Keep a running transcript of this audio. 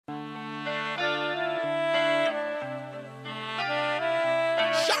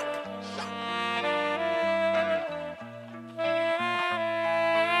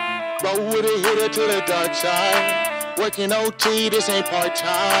Roll with it, hit it to the dark side. Working OT, this ain't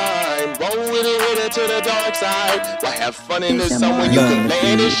part-time. Roll with it, hit it to the dark side. Why have fun in the sun when you can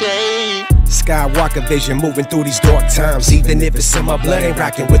play in the shade? Skywalker vision moving through these dark times. Even if it's in my blood, ain't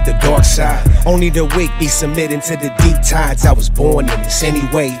rocking with the dark side. Only the weak be submitting to the deep tides. I was born in this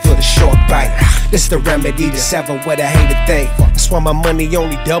anyway for the short bite. This the remedy to sever what I hate to think. That's why my money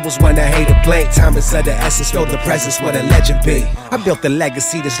only doubles when I hate a blank. Time is of the essence, feel the presence what a legend be. I built a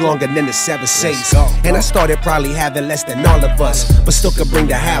legacy that's longer than the 7 seas. And I started probably having less than all of us, but still could bring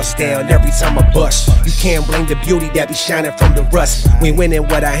the house down every time I bust. You can't blame the beauty that be shining from the rust. We winning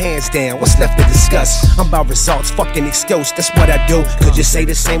with our hands down, what's left to discuss? I'm about results, fucking excuse, that's what I do. Could you say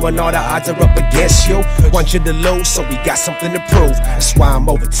the same when all the odds are up against you? Want you to lose, so we got something to prove. That's why I'm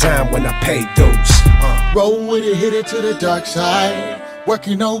overtime when I pay dues. Roll with it, hit it to the dark side.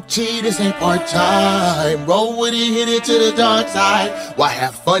 Working OT, this ain't part-time. Roll with it, hit it to the dark side. Why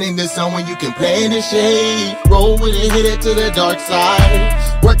have fun in the sun when you can play in the shade? Roll with it, hit it to the dark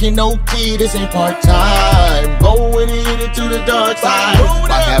side. Working OT, this ain't part-time. Roll with it, hit it to the dark side.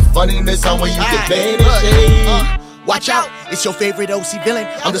 Why have fun in the sun when you can play in the shade? Watch out, it's your favorite OC villain.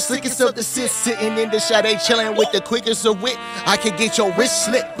 I'm the slickest of the sis, sitting in the Sade chilling with the quickest of wit. I can get your wrist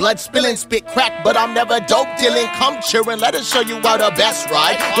slit, blood spilling, spit crack, but I'm never dope dealing. Come cheering, let us show you how the best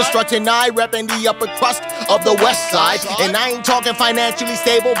ride. Destructing I, repping the upper crust of the west side. And I ain't talking financially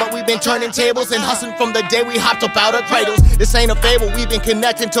stable, but we've been turning tables and hustling from the day we hopped up out of cradles. This ain't a fable, we've been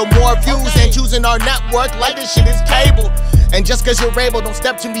connecting to more views and choosing our network like this shit is cable. And just cause you're able, don't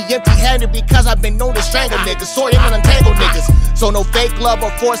step to me empty-handed, because I've been known to strangle niggas, sort him and untangle niggas. So no fake love or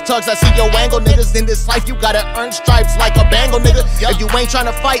forced tugs, I see your angle, niggas. In this life you gotta earn stripes like a bangle, nigga. If you ain't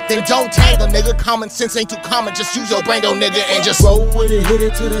tryna fight, then don't tangle, nigga. Common sense ain't too common, just use your brain, though, nigga, and just roll with it, hit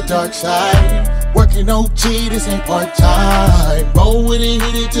it to the dark side. Working OT, this ain't part-time. Roll with it,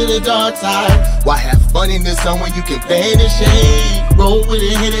 hit it to the dark side. Why have fun in the sun when you can play in the shade? Roll with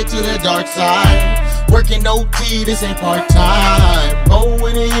it, hit it to the dark side. Working OT, this ain't part-time. Roll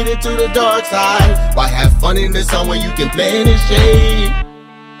with it, hit it to the dark side. Why have fun in the sun when you can play in the shade?